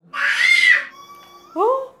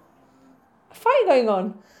cry going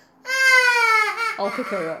on? I'll pick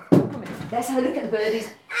her up. Come here. Let's have a look at the birdies.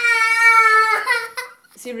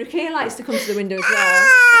 See, Rukia likes to come to the window as well.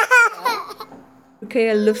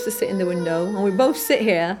 Rukia loves to sit in the window, and we both sit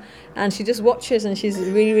here, and she just watches, and she's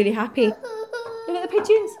really, really happy. Look at the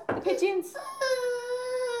pigeons. The pigeons.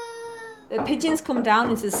 The pigeons come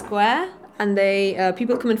down into the square, and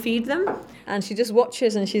people come and feed them, and she just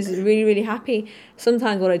watches, and she's really, really happy.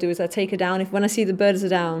 Sometimes what I do is I take her down. When I see the birds are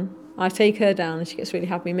down, I take her down, and she gets really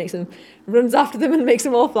happy, runs after them and makes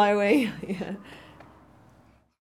them all fly away. Yeah.